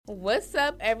What's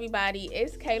up, everybody?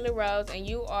 It's Kayla Rose, and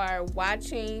you are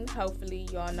watching. Hopefully,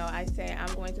 y'all know I'm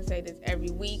going to say this every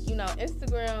week. You know,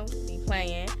 Instagram be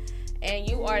playing, and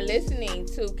you are listening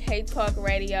to K Talk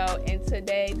Radio. And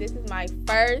today, this is my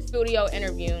first studio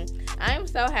interview. I am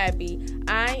so happy.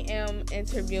 I am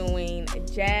interviewing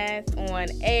Jazz on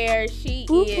air. She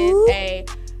is a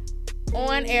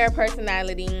on-air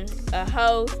personality, a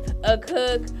host, a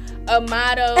cook, a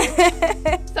model.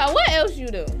 So, what else you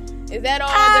do? Is that all?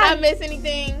 Did I miss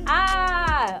anything?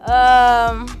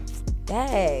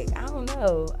 Dang, I don't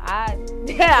know.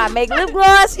 I make lip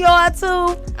gloss, y'all,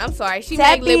 too. I'm sorry, she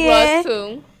make lip gloss,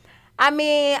 too. I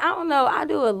mean, I don't know. I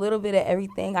do a little bit of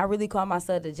everything. I really call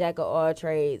myself the jack of all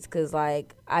trades because,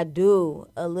 like, I do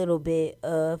a little bit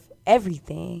of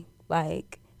everything.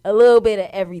 Like, a little bit of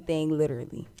everything,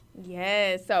 literally.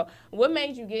 Yes. So, what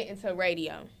made you get into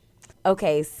radio?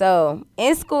 Okay, so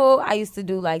in school, I used to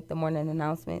do, like, the morning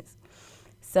announcements.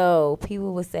 So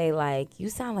people would say, like, you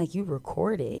sound like you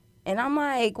recorded. And I'm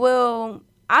like, well,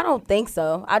 I don't think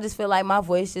so. I just feel like my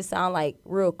voice just sound like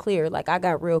real clear. Like, I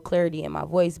got real clarity in my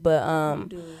voice. But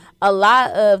a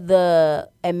lot of the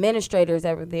administrators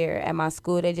that were there at my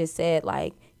school, they just said,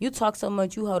 like, you talk so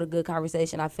much, you hold a good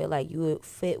conversation. I feel like you would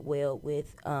fit well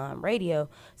with radio.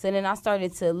 So then I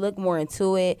started to look more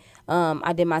into it.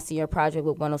 I did my senior project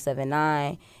with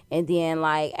 107.9. And then,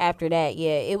 like, after that,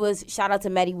 yeah, it was, shout out to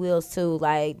Matty Wheels, too.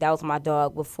 Like, that was my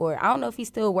dog before. I don't know if he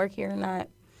still work here or not.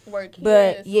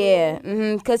 But, yeah,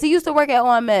 because he used to work at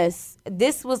OMS.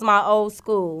 This was my old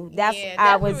school. That's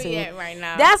I went to. At right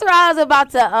now. That's where I was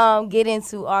about to get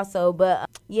into also. But,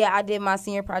 yeah, I did my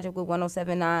senior project with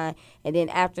 107.9. And then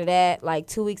after that, like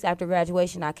 2 weeks after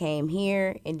graduation, I came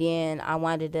here. And then I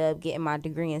wound up getting my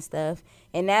degree and stuff.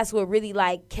 And that's what really,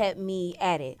 like, kept me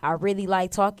at it. I really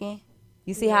like talking.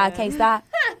 You see how I can't stop?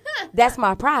 That's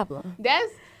my problem.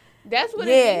 That's what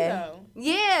it is, though.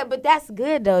 Yeah, but that's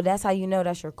good, though. That's how you know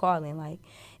that's your calling. Like,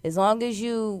 as long as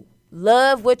you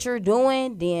love what you're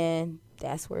doing, then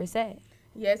that's where it's at.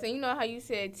 Yes, and you know how you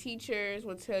said teachers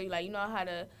will tell you, like, you know how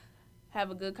to have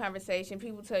a good conversation.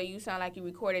 People tell you sound like you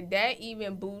recorded. That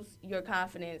even boosts your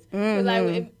confidence. Because, like,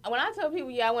 when I tell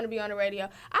people, I want to be on the radio,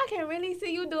 I can really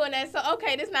see you doing that. So,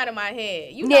 okay, this not in my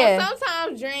head. You know,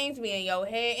 sometimes dreams be in your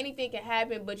head. Anything can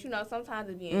happen, but, you know, sometimes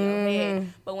it be in your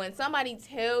head. But when somebody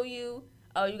tell you,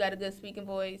 oh, you got a good speaking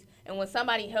voice, and when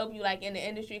somebody help you, like, in the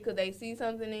industry because they see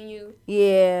something in you.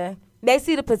 Yeah, they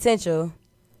see the potential.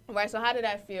 Right, so how did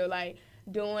that feel, like,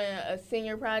 doing a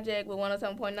senior project with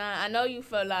 107.9? I know you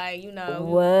felt like, you know, you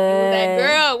was that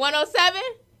girl, 107?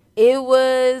 It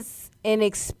was an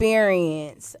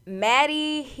experience.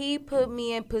 Maddie, he put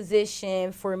me in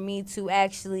position for me to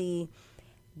actually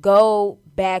go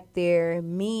back there,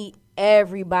 meet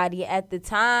everybody. At the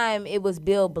time, it was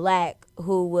Bill Black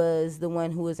who was the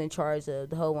one who was in charge of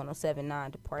the whole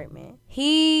 107.9 department.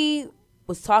 He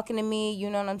was talking to me, you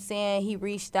know what I'm saying? He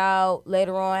reached out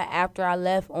later on after I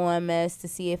left OMS to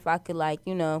see if I could, like,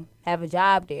 you know, have a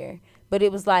job there. But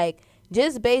it was like,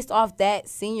 just based off that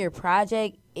senior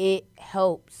project, it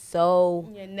helped so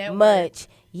much.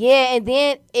 Yeah, and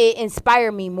then it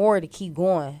inspired me more to keep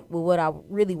going with what I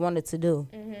really wanted to do.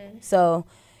 So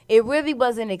it really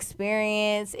was an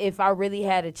experience. If I really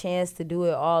had a chance to do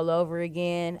it all over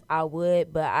again, I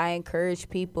would. But I encourage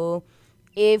people,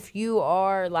 if you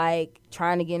are, like,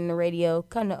 trying to get in the radio,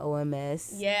 come to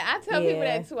OMS. Yeah, I tell people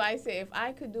that, too. I say, if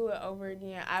I could do it over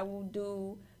again, I will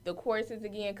do the courses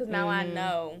again, because now I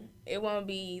know it won't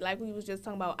be, like we was just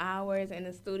talking about, hours in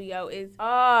the studio. It's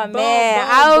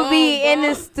I will be in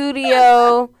the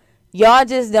studio. Y'all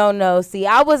just don't know. See,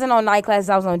 I wasn't on night classes.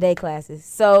 I was on day classes.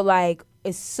 So, like,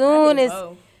 as soon as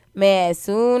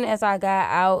I got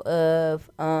out of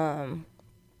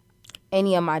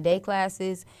any of my day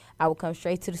classes, I would come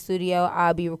straight to the studio.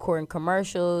 I'll be recording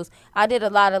commercials. I did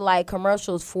a lot of, like,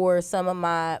 commercials for some of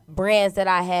my brands that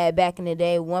I had back in the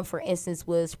day. One, for instance,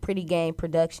 was Pretty Game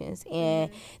Productions. And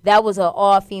that was an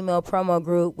all-female promo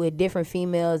group with different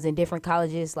females in different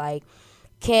colleges, like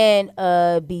Kent,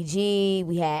 BG.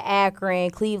 We had Akron,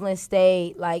 Cleveland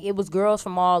State. Like, it was girls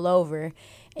from all over.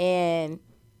 And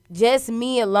just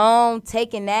me alone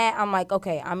taking that, I'm like,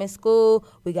 okay, I'm in school.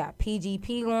 We got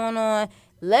PGP going on.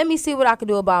 Let me see what I could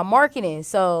do about marketing.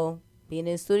 So, being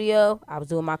in the studio, I was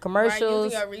doing my commercials.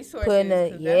 Using your resources.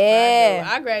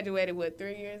 I graduated,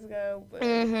 3 years ago? But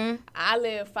I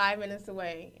live 5 minutes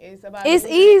away. It's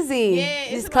easy. Yeah,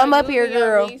 just come up here,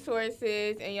 girl. Your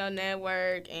resources and your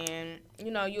network, and, you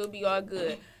know, you'll be all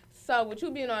good. So with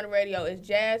you being on the radio, is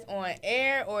Jazz on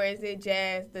air or is it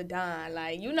Jazz the Don?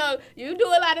 Like, you know, you do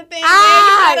a lot of things.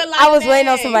 I was waiting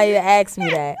on somebody to ask me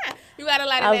that. You got a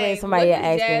lot of names. I was waiting on somebody to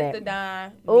ask me Jazz that. the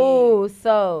Don? Oh,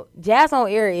 so Jazz on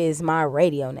Air is my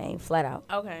radio name, flat out.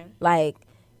 Okay. Like,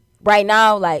 right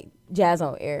now, like, Jazz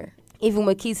on Air. Even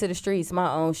with Keys to the Streets,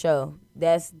 my own show.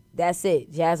 That's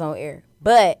it, Jazz on Air.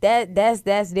 But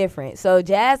that's different. So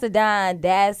Jazz the Don,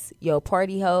 that's your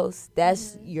party host.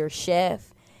 That's your chef.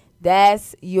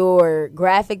 That's your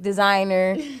graphic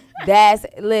designer. That's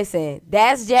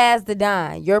Jazz the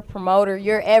Don. Your promoter,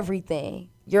 your everything.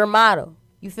 Your model.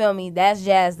 You feel me? That's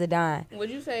Jazz the Don. Would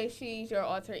you say she's your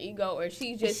alter ego or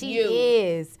she's just you? She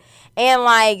is. And,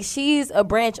 like, she's a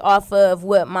branch off of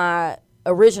what my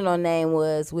original name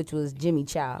was, which was Jimmy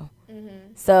Chow.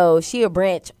 So she a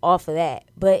branch off of that.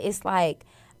 But it's like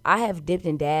I have dipped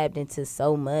and dabbed into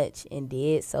so much and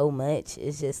did so much.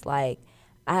 It's just like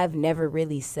I have never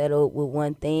really settled with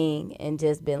one thing and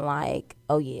just been like,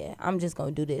 oh, yeah, I'm just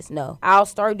going to do this. No. I'll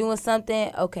start doing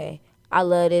something. Okay, I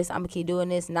love this. I'm going to keep doing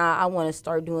this. Nah, I want to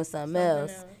start doing something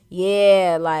else.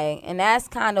 Yeah, like, and that's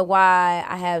kind of why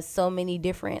I have so many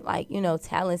different, like, you know,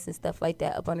 talents and stuff like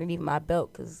that up underneath my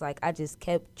belt. Because, like, I just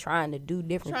kept trying to do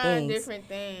different things.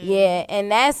 Yeah, and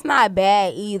that's not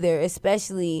bad either,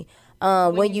 especially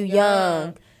when you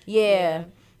young. Yeah,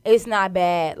 it's not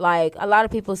bad. Like, a lot of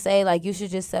people say, like, you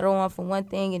should just settle on for one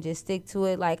thing and just stick to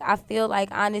it. Like, I feel like,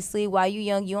 honestly, while you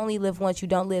young, you only live once. You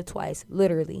don't live twice,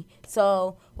 literally.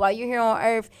 So while you're here on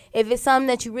Earth, if it's something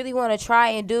that you really want to try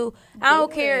and do, I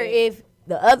don't care if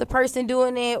the other person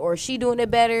doing it or she doing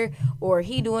it better or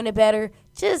he doing it better.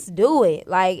 Just do it.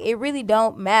 Like, it really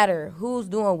don't matter who's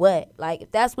doing what. Like,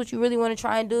 if that's what you really want to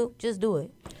try and do, just do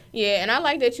it. Yeah, and I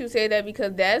like that you said that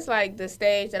because that's, like, the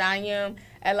stage that I am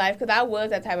at life, because I was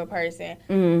that type of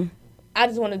person. I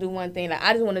just want to do one thing. Like,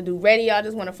 I just want to do radio. I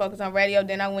just want to focus on radio.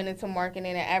 Then I went into marketing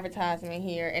and advertisement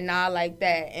here, and now I like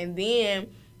that. And then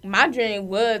my dream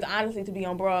was, honestly, to be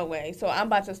on Broadway. So I'm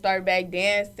about to start back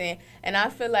dancing. And I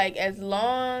feel like as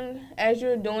long as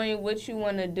you're doing what you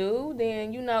want to do,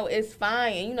 then, you know, it's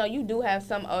fine. And, you know, you do have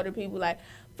some older people, like,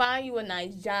 find you a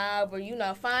nice job or, you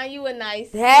know, find you a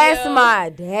nice That's skill my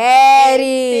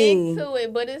daddy. Stick to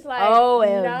it. But it's like,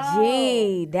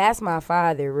 OMG. No. That's my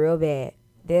father real bad.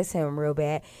 That's him real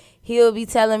bad. He'll be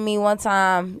telling me one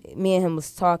time, me and him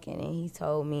was talking, and he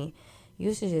told me,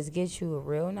 you should just get you a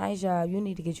real nice job. You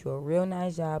need to get you a real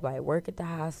nice job, like work at the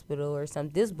hospital or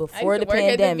something. This before the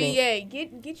pandemic. At the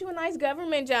VA. Get you a nice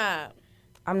government job.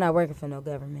 I'm not working for no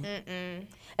government.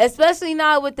 Especially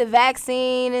not with the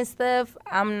vaccine and stuff.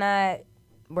 I'm not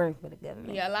working for the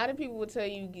government. Yeah, a lot of people will tell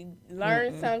you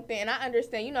learn something, and I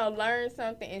understand, you know, learn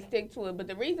something and stick to it. But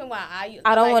the reason why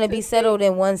I don't want to be settled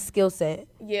in one skill set.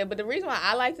 Yeah, but the reason why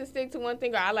I like to stick to one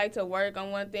thing or I like to work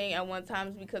on one thing at one time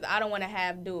is because I don't want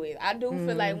to do it. I do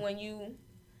feel like when you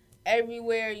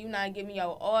everywhere, you not giving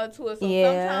your all to it. So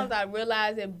sometimes I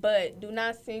realize it, but do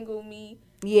not single me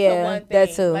to one thing.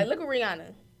 That too. Like, look at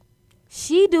Rihanna.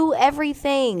 She do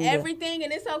everything. Everything,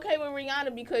 and it's okay with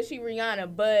Rihanna because she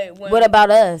Rihanna, but what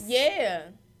about us? Yeah.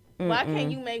 Why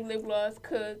can't you make lip gloss,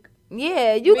 cook?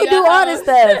 Yeah, you could do all this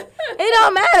stuff. It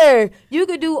don't matter. You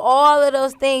could do all of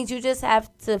those things. You just have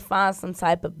to find some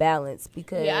type of balance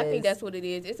because... Yeah, I think that's what it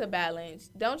is. It's a balance.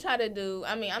 Don't try to do...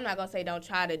 I mean, I'm not going to say don't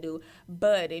try to do,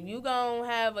 but if you going to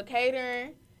have a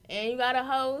catering and you got a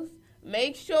host,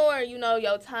 make sure, you know,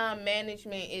 your time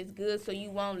management is good so you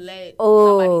won't let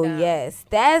somebody down. Yes.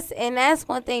 That's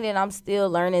one thing that I'm still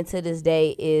learning to this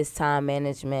day is time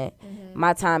management.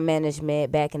 My time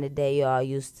management back in the day, y'all,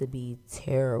 used to be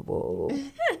terrible.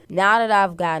 Now that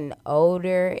I've gotten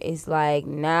older, it's like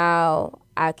now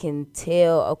I can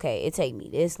tell, okay, it take me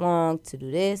this long to do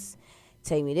this,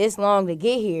 take me this long to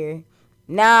get here.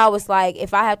 Now it's like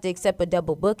if I have to accept a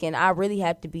double booking, I really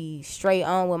have to be straight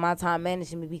on with my time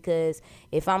management because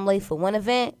if I'm late for one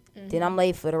event, then I'm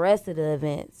late for the rest of the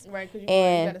events. Right, because you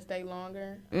got to stay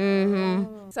longer.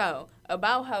 So,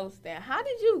 about hosting, how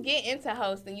did you get into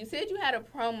hosting? You said you had a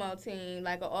promo team,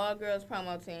 like an all-girls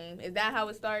promo team. Is that how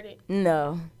it started?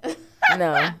 No.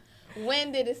 No.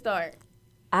 When did it start?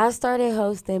 I started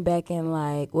hosting back in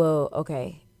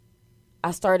I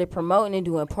started promoting and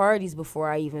doing parties before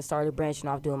I even started branching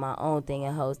off doing my own thing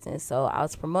and hosting. So I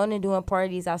was promoting and doing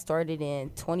parties. I started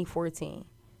in 2014,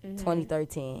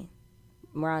 2013,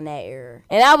 around that era.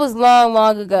 And that was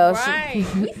long ago. Right.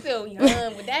 We still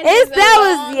young, but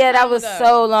that was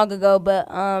so long ago. But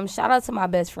shout out to my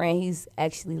best friend. He's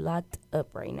actually locked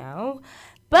up right now.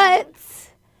 But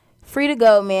Free to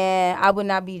go, man. I would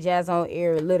not be Jazz on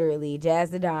air, literally, Jazz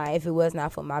to die, if it was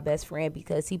not for my best friend,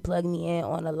 because he plugged me in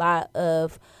on a lot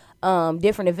of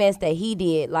different events that he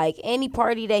did. Like any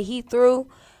party that he threw,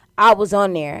 I was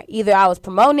on there. Either I was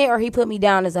promoting it or he put me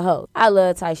down as a host. I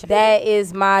love Tyshawn. That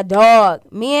is my dog.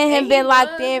 Me and him been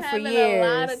locked in for years. A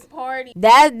lot of parties.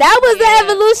 That was the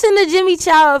evolution of Jimmy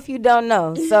Chow, if you don't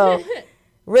know. So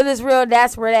real is real.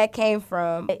 That's where that came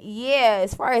from. Yeah,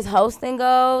 as far as hosting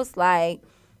goes, like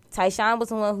Tyshawn was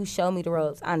the one who showed me the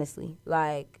ropes. Honestly,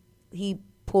 like he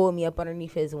pulled me up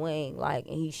underneath his wing, like,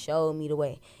 and he showed me the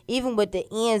way. Even with the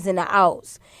ins and the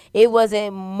outs, it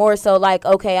wasn't more so like,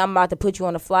 okay, I'm about to put you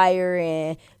on a flyer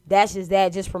and that's just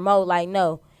that, just promote. Like,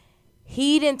 no,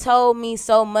 he done told me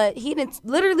so much. He done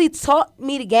literally taught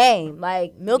me the game,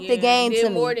 like milk the game to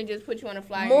me. More than just put you on a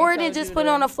flyer. More than just put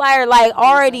on a flyer. Like,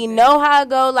 already know how it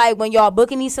go. Like, when y'all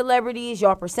booking these celebrities,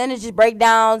 y'all percentages,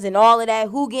 breakdowns, and all of that.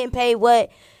 Who getting paid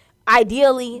what?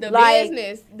 Ideally, the like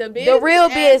business, the real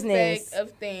business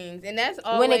of things, and that's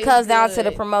always when it comes down to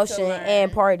the promotion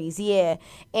and parties. Yeah,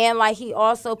 and like he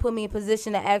also put me in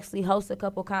position to actually host a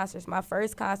couple concerts. My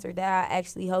first concert that I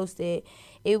actually hosted,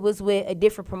 it was with a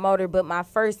different promoter, but my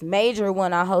first major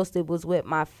one I hosted was with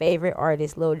my favorite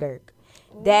artist, Lil Durk.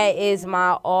 Ooh. That is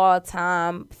my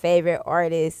all-time favorite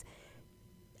artist.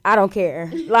 I don't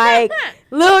care. Like,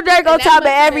 Lil Durk on top of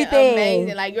everything.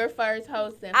 Amazing. Like, your first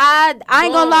hosting. I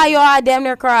ain't gonna lie, y'all. I damn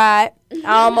near cried.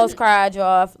 I almost cried,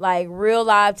 y'all. Like, real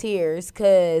live tears.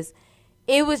 Because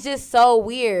it was just so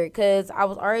weird. Because I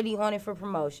was already on it for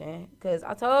promotion. Because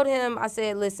I told him, I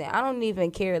said, listen, I don't even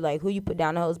care, like, who you put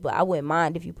down the host. But I wouldn't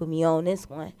mind if you put me on this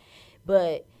one.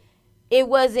 But it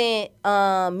wasn't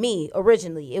me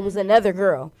originally. It was another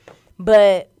girl.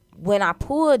 But when I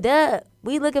pulled up,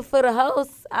 we looking for the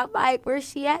host. I'm like, where's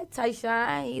she at,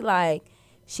 Tyshawn? He like,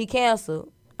 she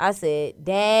canceled. I said,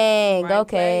 dang, right,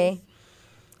 okay. Place.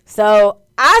 So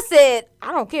I said,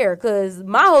 I don't care, because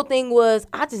my whole thing was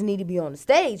I just need to be on the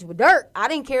stage with Durk. I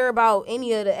didn't care about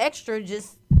any of the extra.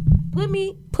 Just put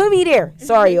me there.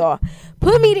 Sorry, y'all.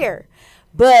 Put me there.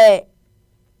 But,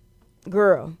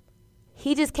 girl,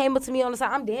 he just came up to me on the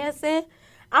side. I'm dancing.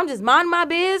 I'm just minding my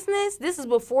business. This is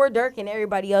before Durk and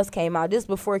everybody else came out. This is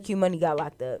before Q Money got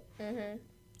locked up. Mm-hmm.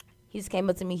 He just came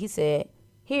up to me. He said,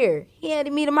 here. He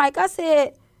handed me the mic. I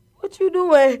said, what you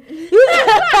doing? You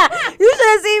should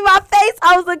have seen my face.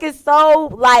 I was looking so,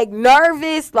 like,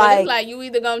 nervous. Like, it's like you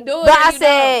either going to do it but or I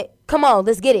said, come on,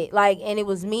 let's get it. Like, and it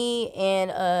was me and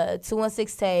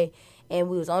 216 Tay. And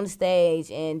we was on the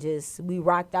stage and just, we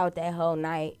rocked out that whole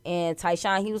night. And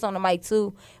Tyshawn, he was on the mic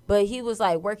too. But he was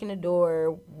like working the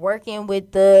door, working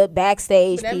with the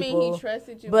backstage people. But that means he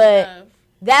trusted you enough.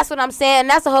 That's what I'm saying.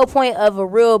 That's the whole point of a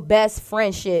real best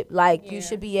friendship. Like, you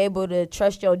should be able to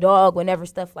trust your dog whenever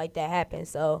stuff like that happens.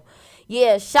 So,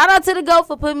 yeah, shout out to the GOAT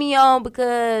for putting me on,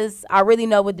 because I really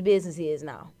know what the business is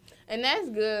now. And that's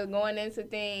good, going into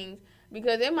things.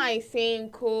 Because it might seem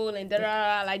cool and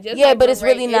da-da-da, like just but it's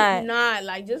really not. It's not.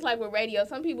 Like, just like with radio,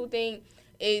 some people think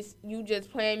it's you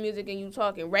just playing music and you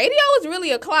talking. Radio is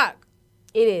really a clock.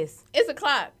 It is. It's a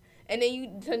clock. And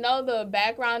then to know the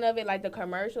background of it, like the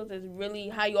commercials, is really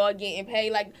how you all getting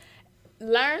paid. Like,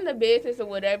 learn the business of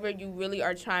whatever you really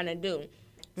are trying to do.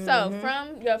 Mm-hmm. So,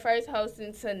 from your first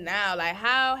hosting to now, like,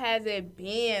 how has it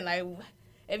been? Like,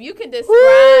 if you could describe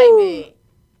it.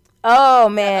 Oh,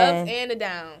 man. The ups and the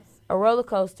downs. A roller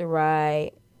coaster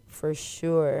ride, for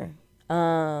sure.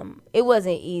 It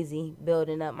wasn't easy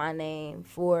building up my name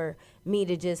for me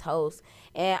to just host.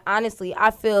 And honestly,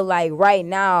 I feel like right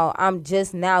now I'm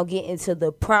just now getting to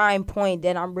the prime point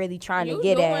that I'm really trying to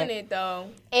get at. You doing it though.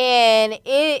 And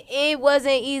it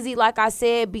wasn't easy, like I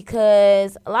said,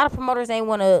 because a lot of promoters ain't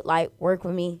want to like work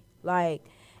with me. Like,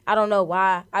 I don't know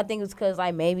why. I think it's because,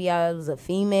 like, maybe I was a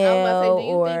female. I was about to say, do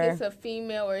you think it's a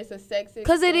female or it's a sexist?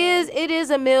 Because it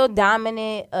is a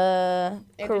male-dominant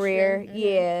career. Mm-hmm.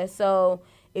 Yeah. So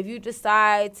if you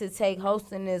decide to take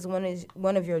hosting as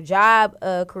one of your job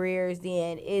careers,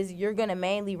 then you're going to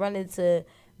mainly run into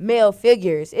male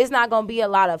figures. It's not going to be a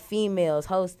lot of females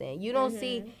hosting. You don't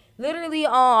see, literally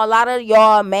on a lot of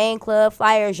y'all main club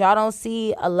flyers, y'all don't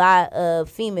see a lot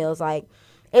of females. Like,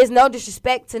 it's no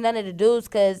disrespect to none of the dudes,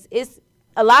 because it's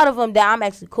a lot of them that I'm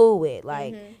actually cool with.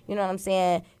 Like, you know what I'm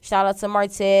saying? Shout out to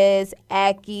Martez,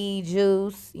 Aki,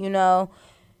 Juice, you know.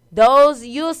 Those,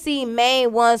 you'll see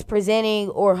main ones presenting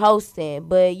or hosting,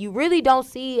 but you really don't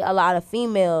see a lot of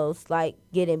females, like,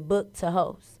 getting booked to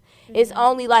host. It's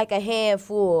only, like, a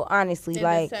handful, honestly. And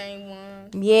like, the same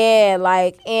one. Yeah,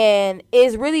 like, and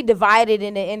it's really divided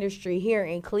in the industry here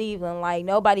in Cleveland. Like,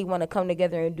 nobody want to come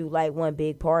together and do, like, one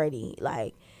big party.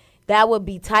 Like, that would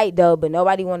be tight, though, but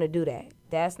nobody want to do that.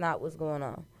 that's not what's going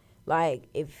on. Like,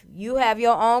 if you have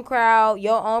your own crowd,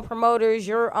 your own promoters,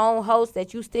 your own host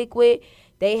that you stick with,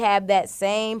 they have that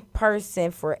same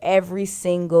person for every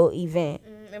single event.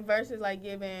 And versus, like,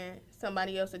 giving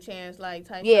somebody else a chance, like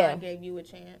Tyshawn gave you a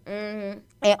chance. And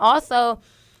also,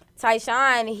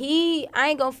 Tyshawn, I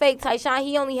ain't gonna fake Tyshawn.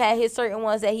 He only had his certain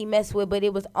ones that he messed with, but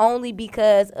it was only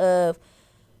because of,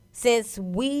 since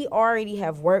we already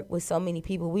have worked with so many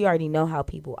people, we already know how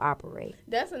people operate.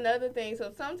 That's another thing.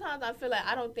 So sometimes I feel like,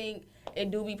 I don't think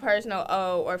it do be personal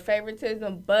or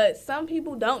favoritism, but some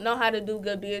people don't know how to do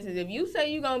good business. If you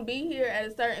say you're going to be here at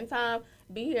a certain time,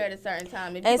 be here at a certain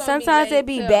time. And sometimes it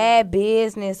be bad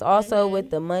business also with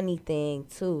the money thing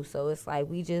too. So it's like,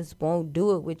 we just won't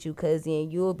do it with you, because then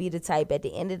you'll be the type at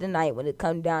the end of the night when it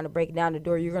comes down to breaking down the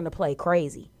door, you're going to play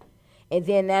crazy. And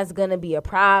then that's going to be a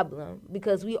problem,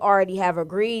 because we already have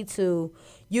agreed to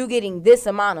you getting this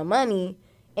amount of money.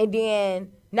 And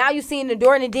then now you seen the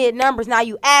door and it did numbers. Now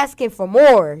you asking for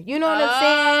more. You know what I'm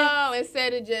saying? Oh,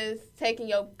 instead of just taking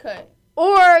your cut.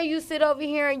 Or you sit over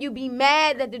here and you be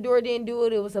mad that the door didn't do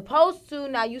what it was supposed to.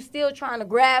 Now you still trying to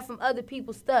grab from other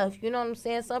people's stuff. You know what I'm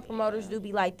saying? Some promoters do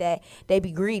be like that. They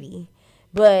be greedy.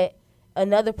 But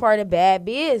another part of bad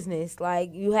business,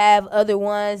 like, you have other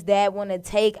ones that want to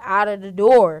take out of the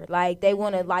door. Like, they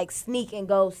want to, like, sneak and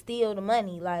go steal the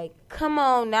money. Like, come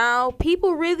on now.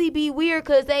 People really be weird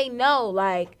because they know,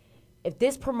 like, if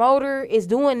this promoter is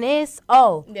doing this,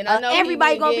 then I know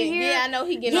everybody going to be here. Yeah, I know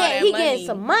he getting all that money. Yeah, he getting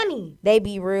some money. They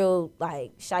be real,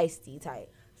 like, shiesty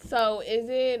type. So, is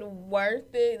it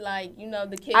worth it? Like,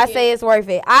 the kick. I say it's worth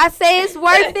it. I say it's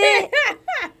worth it.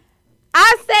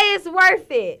 I say it's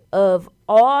worth it. Of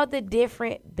all the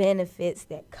different benefits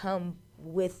that come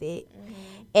with it.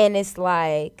 And it's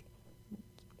like,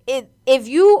 if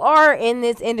you are in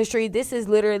this industry, this is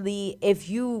literally, if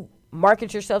you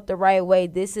market yourself the right way,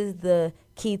 this is the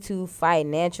key to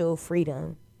financial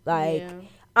freedom. Like,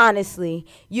 honestly,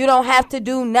 you don't have to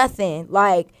do nothing.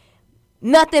 Like,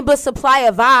 nothing but supply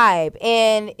a vibe.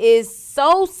 And it's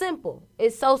so simple.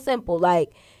 It's so simple.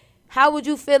 Like, how would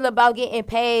you feel about getting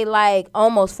paid like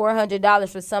almost $400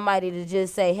 for somebody to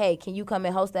just say, hey, can you come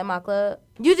and host at my club?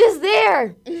 You just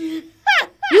there.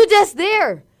 You just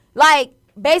there. Like,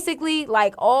 basically,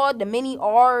 like, all the mini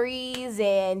Aries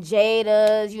and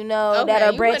Jadas, that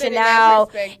are branching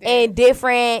out and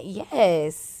different.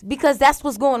 Yes, because that's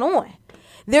what's going on.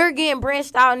 They're getting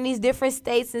branched out in these different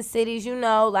states and cities,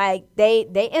 like they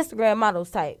Instagram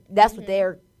models type. That's what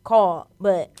they're called.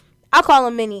 But I call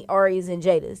them mini Aries and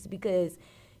Jadas because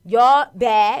y'all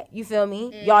bad, you feel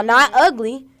me? Y'all not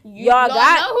ugly. Y'all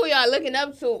know who y'all looking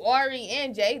up to, Ari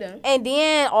and Jada. And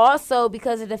then also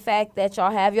because of the fact that y'all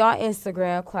have y'all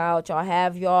Instagram clout, y'all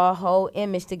have y'all whole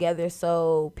image together,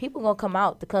 so people gonna come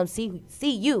out to come see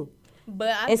you. But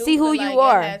I and do see who feel you like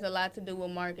are. It has a lot to do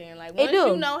with marketing. Like, once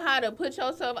you know how to put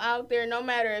yourself out there, no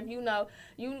matter if you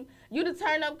the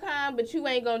turn up kind, but you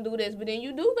ain't gonna do this. But then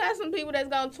you do got some people that's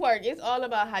gonna twerk. It's all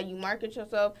about how you market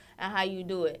yourself and how you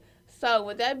do it. So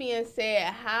with that being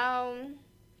said, how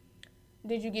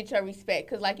did you get your respect?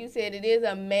 Because like you said, it is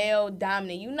a male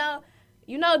dominant.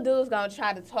 You know dudes gonna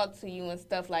try to talk to you and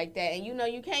stuff like that. And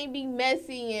you can't be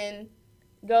messy and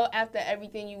go after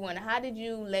everything you want. How did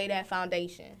you lay that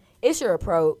foundation? It's your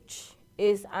approach.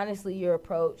 It's honestly your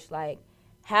approach. Like,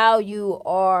 how you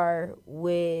are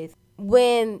with,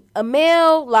 when a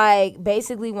male, like,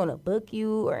 basically want to book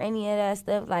you or any of that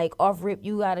stuff, like, off rip,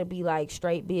 you got to be, like,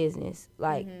 straight business.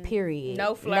 Like, period.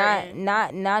 No flirting.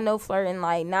 Not no flirting.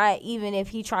 Like, not even if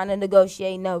he trying to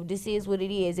negotiate. No, this is what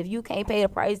it is. If you can't pay the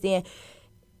price, then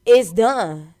it's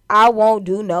done. I won't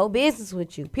do no business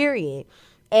with you, period.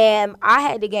 And I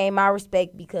had to gain my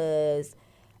respect because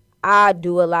I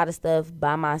do a lot of stuff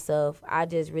by myself. I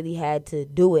just really had to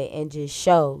do it and just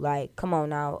show. Like, come on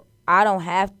now. I don't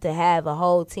have to have a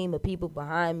whole team of people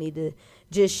behind me to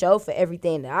just show for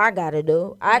everything that I got to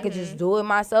do. I could just do it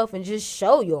myself and just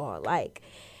show y'all. Like,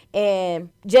 and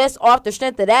just off the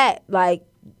strength of that, like,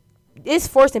 it's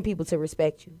forcing people to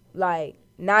respect you. Like,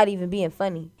 not even being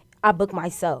funny. I book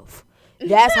myself.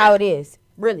 That's how it is.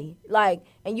 Really. Like,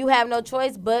 and you have no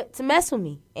choice but to mess with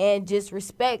me and just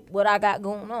respect what I got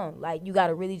going on. Like, you got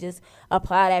to really just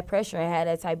apply that pressure and have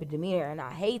that type of demeanor. And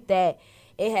I hate that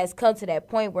it has come to that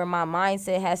point where my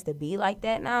mindset has to be like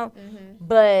that now.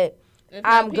 But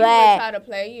I'm glad. Try to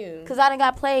play you. Because I done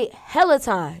got played hella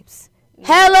times.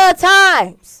 Hella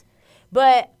times.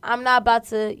 But I'm not about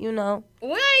to, We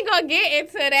ain't gonna get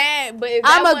into that. But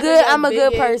I'm a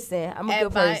good person. I'm a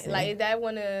good person. Like, is that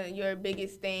one of your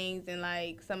biggest things and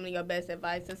like some of your best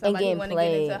advice to somebody who want to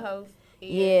get into host?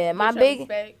 Yeah, Get your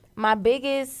respect. my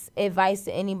biggest advice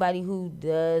to anybody who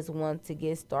does want to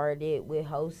get started with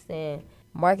hosting,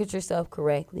 market yourself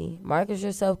correctly. Market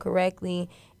yourself correctly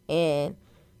and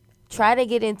try to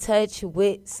get in touch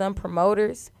with some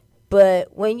promoters.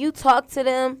 But when you talk to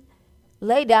them,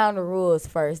 lay down the rules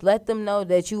first. Let them know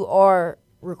that you are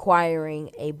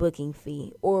requiring a booking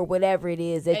fee or whatever it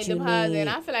is that you Deposit. need. And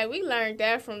I feel like we learned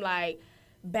that from like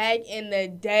back in the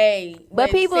day. But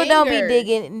with people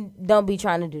singers. don't be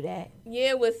trying to do that.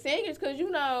 Yeah, with singers, because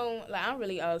you know, like I'm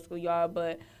really old school, y'all,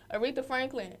 but Aretha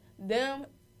Franklin, them,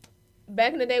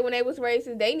 back in the day when they was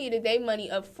racist, they needed their money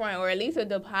up front or at least a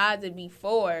deposit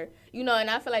before, you know, and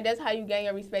I feel like that's how you gain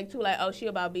your respect too, like, oh, she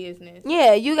about business.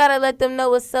 Yeah, you got to let them know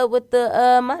what's up with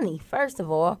the money, first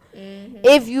of all. Mm-hmm.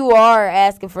 If you are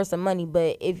asking for some money,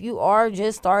 but if you are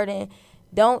just starting,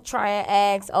 don't try and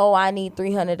ask, oh, I need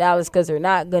 $300 because they're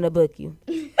not going to book you.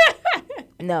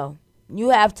 No.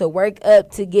 You have to work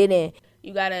up to get in.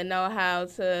 You got to know how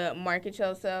to market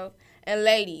yourself. And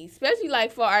ladies, especially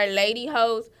like for our lady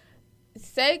hosts,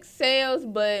 sex sales,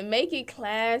 but make it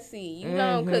classy. You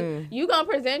know, because you going to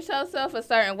present yourself a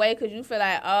certain way because you feel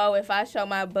like, oh, if I show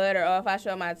my butt or if I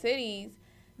show my titties,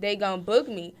 they going to book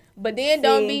me. But then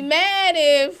don't be mad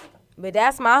if... But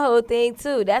that's my whole thing,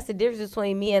 too. That's the difference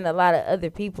between me and a lot of other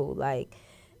people. Like...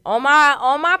 On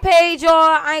my page, y'all,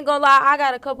 I ain't gonna lie, I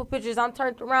got a couple pictures. I'm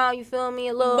turned around, you feel me,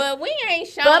 a little. But we ain't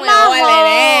showing all of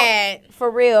that. For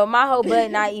real, my whole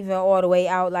butt not even all the way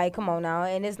out. Like, come on now,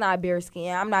 and it's not bare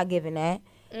skin. I'm not giving that.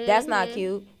 That's not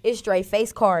cute. It's straight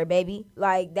face card, baby.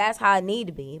 Like, that's how it need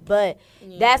to be. But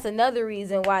that's another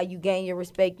reason why you gain your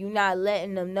respect. You're not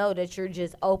letting them know that you're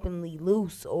just openly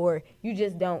loose or you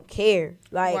just don't care.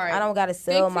 Like, I don't gotta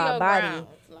sell my body. Grounds.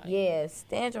 Yeah,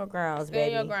 stand your grounds,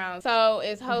 baby. Stand your grounds. So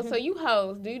it's host. So you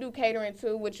host. Do you do catering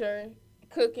too with your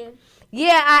cooking?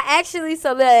 Yeah, I actually.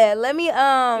 So let me. You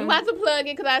about to plug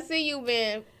it because I see you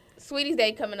been Sweetie's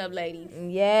Day coming up, ladies.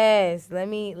 Yes, let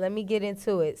me get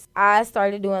into it. I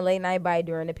started doing late night bite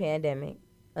during the pandemic.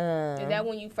 Is that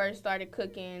when you first started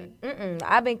cooking?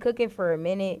 I've been cooking for a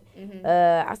minute.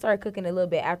 I started cooking a little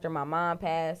bit after my mom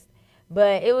passed,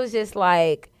 but it was just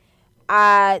like.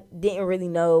 I didn't really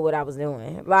know what I was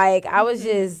doing. Like, I was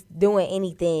just doing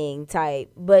anything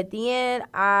type. But then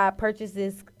I purchased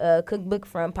this cookbook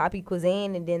from Poppy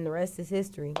Cuisine, and then the rest is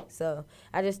history. So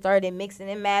I just started mixing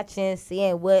and matching,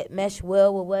 seeing what meshed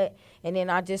well with what, and then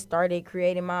I just started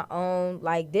creating my own,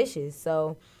 like, dishes.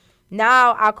 So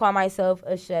now I call myself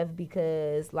a chef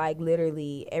because, like,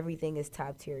 literally everything is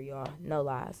top tier, y'all. No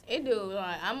lies. It do.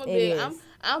 Like,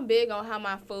 I'm big on how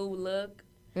my food look.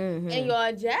 And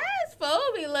y'all, Jazz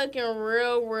food be looking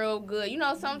real, real good. You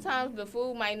know, sometimes the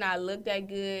food might not look that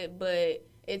good, but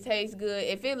it tastes good.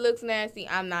 If it looks nasty,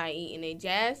 I'm not eating it.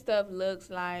 Jazz stuff looks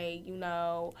like, you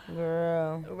know,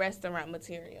 girl, restaurant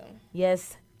material.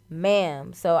 Yes,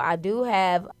 ma'am. So I do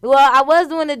have, I was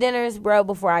doing the dinners, bro,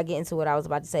 before I get into what I was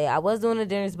about to say. I was doing the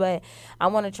dinners, but I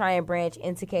want to try and branch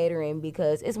into catering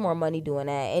because it's more money doing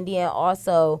that. And then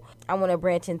also, I want to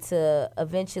branch into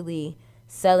eventually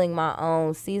selling my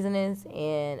own seasonings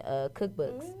and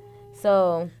cookbooks.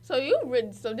 So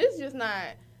this just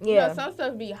not, you know, some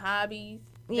stuff be hobbies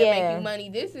that make you money.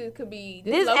 This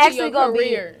actually gonna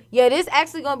career. This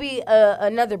actually gonna be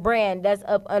another brand that's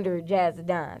up under Jazz the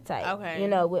Don type. Okay. You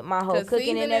know, with my whole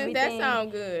cooking and everything. That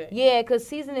sound good. Yeah, because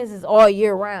seasonings is all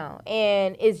year round.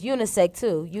 And it's unisex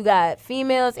too. You got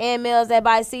females and males that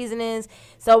buy seasonings.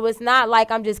 So it's not like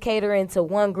I'm just catering to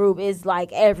one group. It's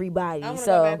like everybody. I want to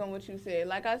go back on what you said.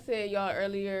 Like I said, y'all,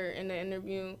 earlier in the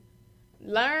interview,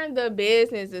 learn the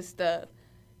business and stuff.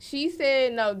 She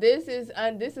said, no, this is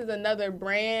another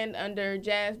brand under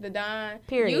Jazz the Don.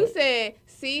 Period. You said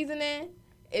seasoning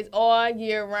is all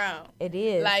year round. It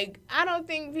is. Like, I don't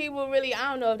think people really,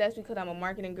 I don't know if that's because I'm a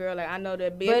marketing girl. Like, I know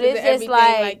the business but it's and everything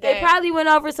just like that. It probably went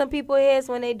over some people's heads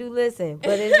when they do listen.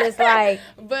 But it's just like.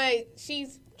 But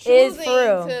she's choosing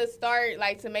to start,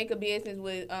 like, to make a business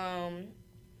with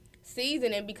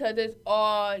seasoning because it's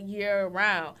all year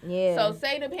round. Yeah. So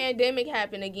say the pandemic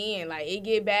happened again, like it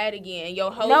get bad again, and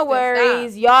your host no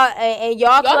worries, stop.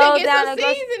 y'all close down the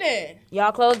seasoning.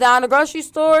 Y'all close down the grocery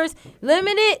stores,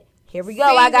 limited. Here we go.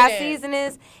 I got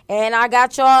seasonings and I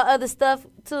got y'all other stuff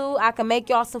too. I can make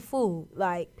y'all some food.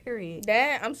 Like, period.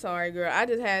 That, I'm sorry, girl. I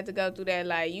just had to go through that.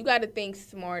 Like, you got to think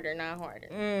smarter, not harder.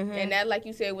 And that, like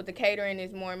you said, with the catering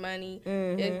is more money.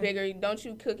 It's bigger. Don't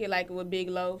you cook it like with big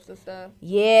loaves and stuff?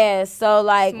 Yeah. So,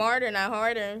 like. Smarter, not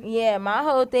harder. Yeah. My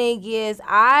whole thing is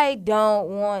I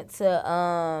don't want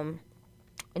to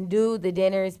do the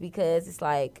dinners because it's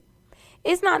like,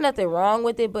 it's not nothing wrong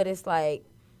with it, but it's like,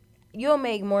 you'll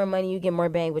make more money. You get more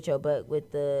bang with your buck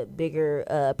with the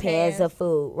bigger pans of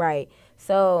food, right?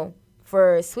 So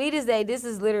for Sweetest Day, this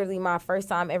is literally my first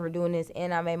time ever doing this,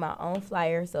 and I made my own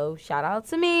flyer. So shout out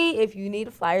to me. If you need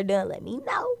a flyer done, let me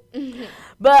know.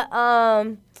 But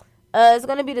it's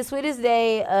gonna be the Sweetest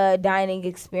Day dining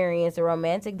experience, a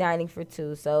romantic dining for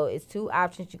two. So it's two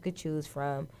options you could choose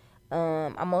from.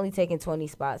 I'm only taking 20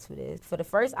 spots for this. For the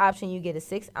first option, you get a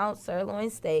 6-ounce sirloin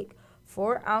steak,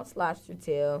 4-ounce lobster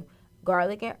tail,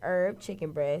 garlic and herb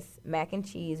chicken breast, mac and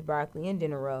cheese, broccoli, and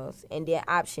dinner rolls. And then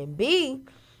option B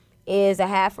is a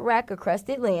half a rack of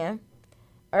crusted lamb,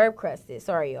 herb crusted,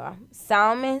 sorry y'all,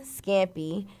 salmon,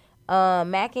 scampi,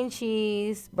 mac and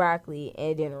cheese, broccoli,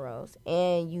 and dinner rolls.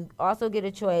 And you also get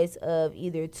a choice of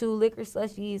either 2 liquor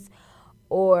slushies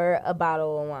or a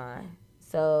bottle of wine.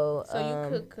 So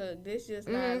you cook. This just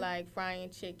not like frying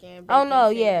chicken. Oh no,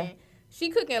 chicken. yeah. She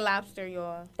cooking lobster,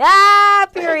 y'all.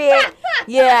 Period.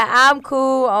 Yeah, I'm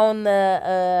cool on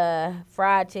the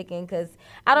fried chicken because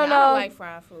I don't know. I don't like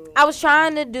fried food. I was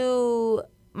trying to do,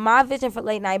 my vision for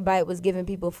Late Night Bite was giving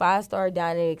people 5-star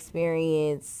dining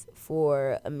experience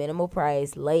for a minimal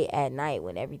price late at night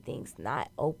when everything's not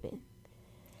open.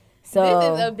 So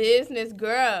this is a business,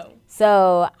 girl.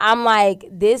 So I'm like,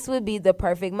 this would be the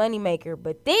perfect moneymaker.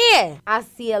 But then I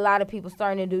see a lot of people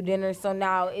starting to do dinner. So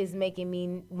now it's making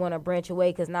me want to branch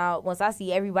away. Because now once I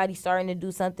see everybody starting to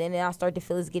do something and I start to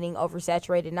feel it's getting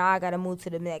oversaturated, now I got to move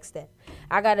to the next step.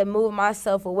 I got to move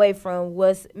myself away from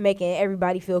what's making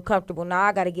everybody feel comfortable. Now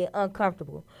I got to get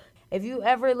uncomfortable. If you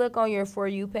ever look on your For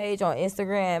You page on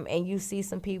Instagram and you see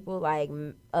some people like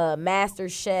master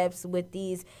chefs with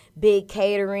these big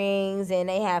caterings and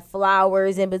they have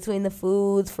flowers in between the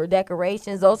foods for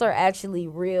decorations, those are actually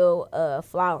real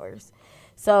flowers.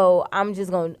 So I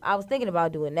was thinking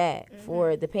about doing that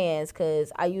for the pans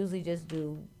because I usually just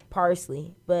do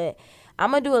parsley. But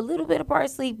I'm going to do a little bit of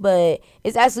parsley, but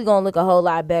it's actually going to look a whole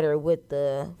lot better with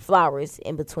the flowers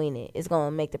in between it. It's going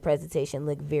to make the presentation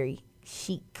look very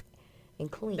chic.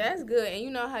 Clean. That's good. And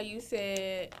you know how you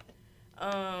said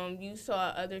you saw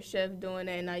other chefs doing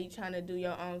that and now you trying to do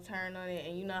your own turn on it,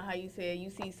 and you know how you said you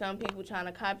see some people trying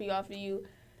to copy off of you.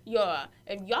 Yeah,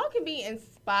 if y'all can be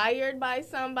inspired by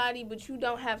somebody but you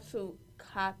don't have to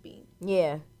copy.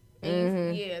 Yeah.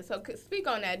 Yeah, so speak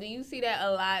on that. Do you see that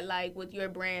a lot, like with your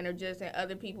brand or just in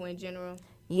other people in general?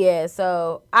 Yeah,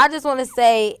 so I just want to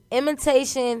say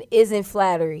imitation isn't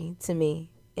flattery to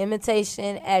me.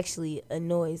 Imitation actually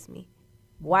annoys me.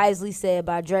 Wisely said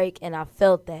by Drake, and I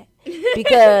felt that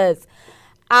because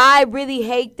I really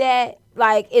hate that.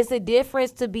 Like, it's a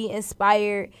difference to be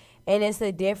inspired, and it's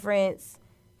a difference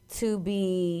to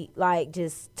be like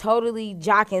just totally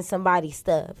jocking somebody's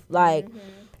stuff. Like,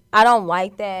 I don't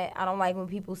like that. I don't like when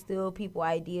people steal people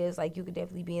ideas. Like, you could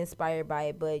definitely be inspired by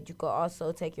it, but you could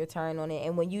also take your turn on it.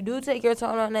 And when you do take your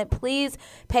turn on it, please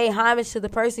pay homage to the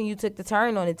person you took the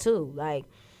turn on it to. Like,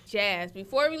 Jazz,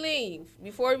 before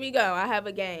we go, I have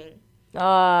a game.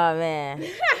 Oh, man.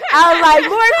 I was like,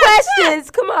 more questions.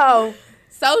 Come on.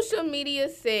 Social media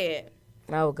said.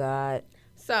 Oh, God.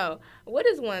 So, what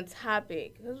is one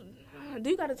topic? Do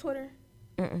you got a Twitter?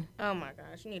 Mm-mm. Oh, my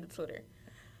gosh. You need a Twitter.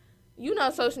 You know,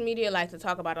 social media likes to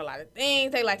talk about a lot of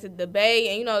things. They like to debate.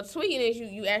 And, you know, tweeting is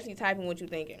you actually typing what you're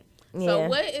thinking. Yeah. So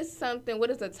what is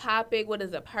a topic? What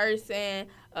is a person,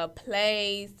 a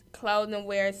place, clothing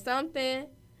wear, something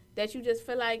that you just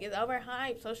feel like is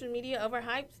overhyped? Social media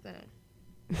overhypes them.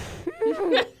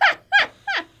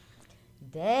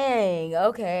 Dang,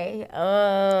 okay.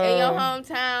 In your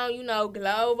hometown, you know,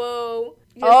 global.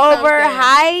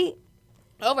 Overhyped?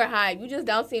 Overhyped. You just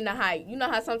don't seem to hype. You know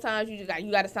how sometimes you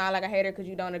got to sound like a hater because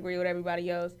you don't agree with everybody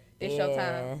else. It's your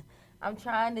time. I'm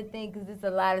trying to think because there's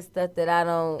a lot of stuff that I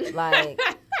don't like.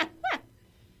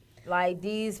 Like,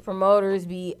 these promoters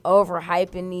be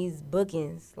overhyping these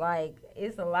bookings. Like,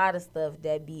 it's a lot of stuff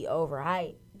that be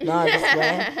overhyped. No, I'm just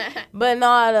playing. But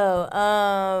no,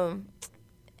 though.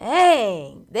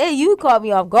 Dang, there you caught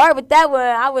me off guard with that one.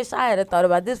 I wish I had thought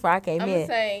about this before I came in.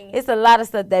 Saying it's a lot of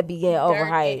stuff that be getting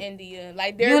overhyped. In India,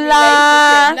 like their you relationship.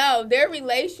 lie. No, their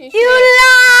relationship. You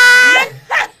lie.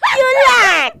 You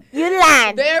lie. You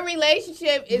lie. Their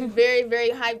relationship is very, very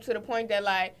hyped to the point that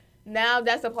like now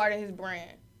that's a part of his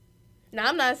brand. Now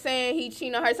I'm not saying he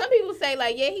cheating on her. Some people say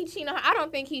like, yeah, he cheating on her. I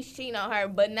don't think he's cheating on her,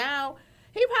 but now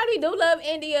he probably do love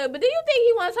India. But do you think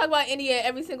he want to talk about India in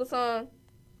every single song?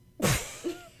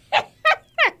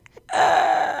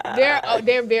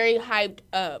 They're very hyped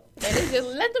up, and it's just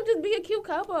let them just be a cute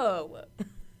couple.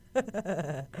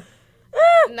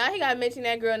 Now he gotta mention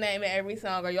that girl name in every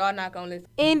song, or y'all not gonna listen.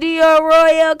 India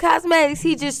Royal Cosmetics,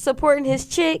 he just supporting his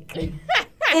chick.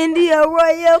 India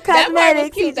Royal That part was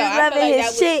Cosmetics. He cute, though. just I feel loving like his that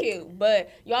was chick. cute. But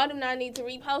y'all do not need to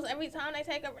repost every time they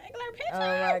take a regular picture.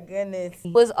 Oh, my goodness.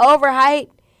 What's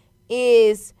overhyped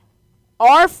is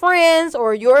our friends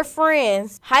or your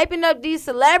friends hyping up these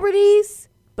celebrities,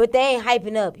 but they ain't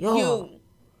hyping up you.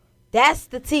 That's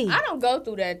the T. I don't go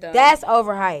through that, though. That's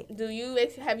overhyped. Do you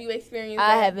have you experienced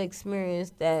I that? have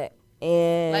experienced that.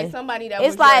 And Like somebody that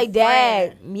it's was like your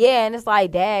dag. friend. Yeah, and it's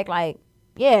like dag. Like,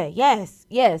 yeah, yes.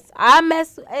 I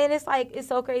mess, and it's like, it's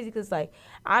so crazy because, like,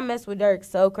 I mess with Dirk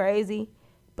so crazy,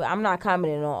 but I'm not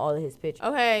commenting on all of his pictures.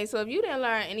 Okay, so if you didn't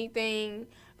learn anything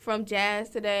from Jazz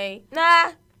today,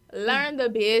 Nah. learn the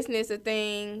business of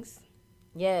things.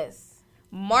 Yes.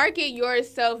 Market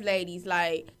yourself, ladies.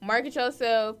 Like, market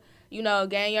yourself,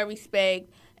 gain your respect.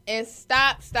 And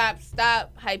stop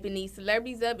hyping these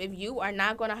celebrities up if you are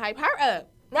not going to hype her up.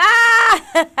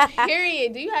 Nah.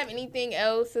 Period. Do you have anything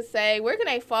else to say? Where can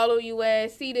they follow you at?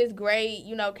 See this great,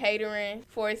 catering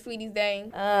for Sweetie's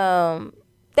Day.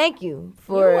 Thank you You're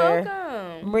for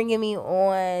welcome. bringing me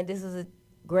on. This was a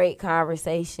great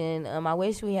conversation. I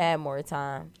wish we had more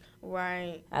time.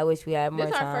 Right. I wish we had more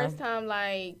This time. our first time,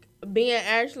 like, being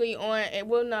actually on.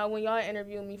 Well, no, when y'all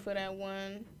interviewed me for that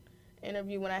one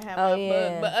interview when I had my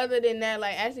book. But other than that,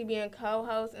 like, actually being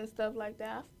co-host and stuff like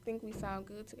that, I think we sound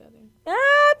good together.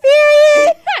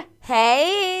 Period.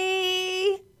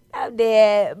 Hey, I'm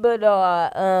dead. But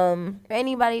for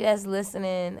anybody that's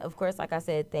listening, of course, like I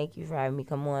said, thank you for having me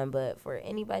come on. But for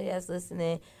anybody that's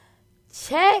listening,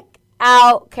 check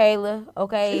out Kayla,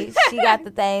 okay? She got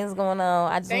the things going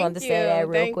on. I just wanted to say that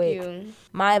real quick.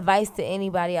 My advice to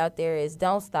anybody out there is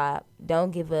don't stop.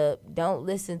 Don't give up. Don't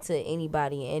listen to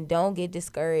anybody. And don't get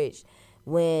discouraged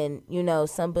when,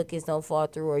 some bookings don't fall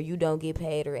through or you don't get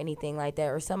paid or anything like that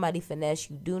or somebody finesse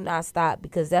you. Do not stop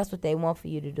because that's what they want for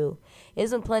you to do.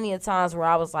 There's been plenty of times where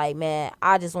I was like, man,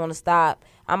 I just want to stop.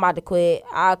 I'm about to quit.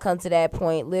 I'll come to that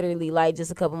point literally like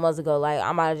just a couple months ago. Like,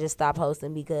 I'm about to just stop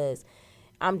hosting because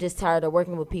I'm just tired of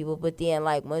working with people. But then,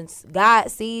 like, once God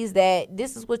sees that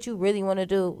this is what you really want to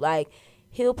do, like,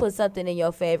 he'll put something in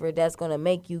your favor that's going to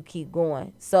make you keep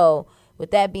going. So,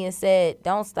 with that being said,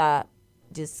 don't stop.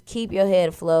 Just keep your head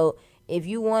afloat. If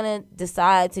you want to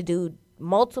decide to do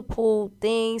multiple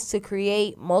things to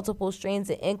create multiple streams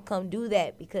of income, do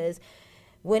that because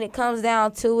when it comes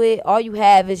down to it, all you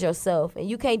have is yourself. And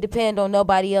you can't depend on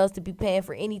nobody else to be paying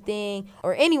for anything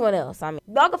or anyone else. I mean,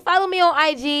 y'all can follow me on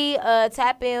IG,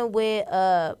 tap in with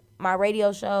my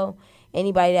radio show.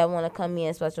 Anybody that want to come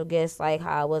in, special guests like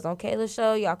how I was on Kayla's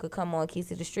show, y'all could come on Keys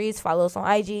to the Streets. Follow us on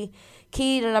IG.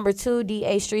 Key to number 2,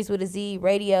 DA Streets with a Z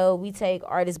radio. We take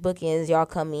artist bookings. Y'all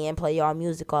come in, play y'all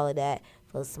music, all of that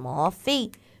for a small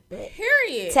fee.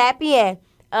 Period. Tap in.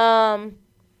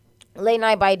 Late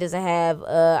Night Bite doesn't have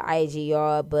IG,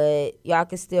 y'all, but y'all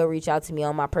can still reach out to me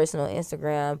on my personal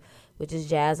Instagram, which is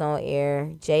Jazz on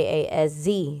Air,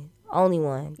 JASZ. Only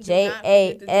one.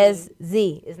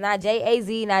 JASZ. It's not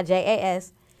JAZ, not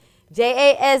JAS.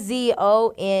 JASZONAIR.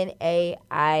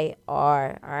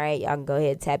 All right, y'all can go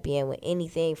ahead and tap in with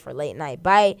anything for Late Night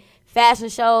Bite, fashion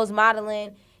shows,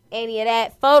 modeling, any of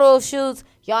that, photo shoots.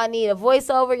 Y'all need a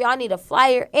voiceover, y'all need a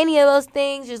flyer, any of those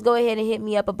things, just go ahead and hit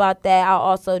me up about that. I'll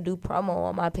also do promo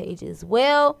on my page as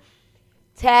well.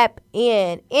 Tap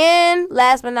in. And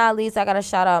last but not least, I got to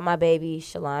shout out my baby,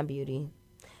 Shalon Beauty.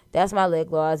 That's my lip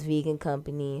gloss vegan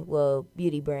company, well,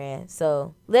 beauty brand.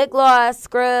 So, lip gloss,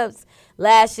 scrubs,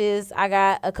 lashes. I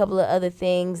got a couple of other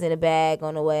things in the bag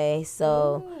on the way.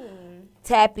 So,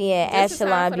 tap in at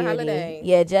Shalon Beauty. Holiday.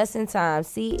 Yeah, just in time.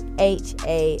 CHALONBEAU.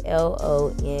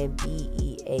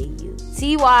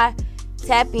 TY.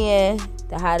 Tap in.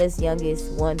 The hottest,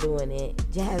 youngest one doing it.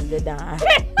 Jazz the Don.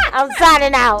 I'm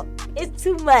signing out. It's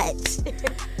too much.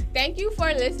 Thank you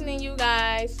for listening, you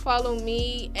guys. Follow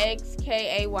me,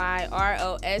 XKAYROSE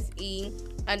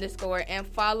 _ and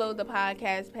follow the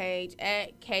podcast page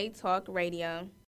at K Talk Radio.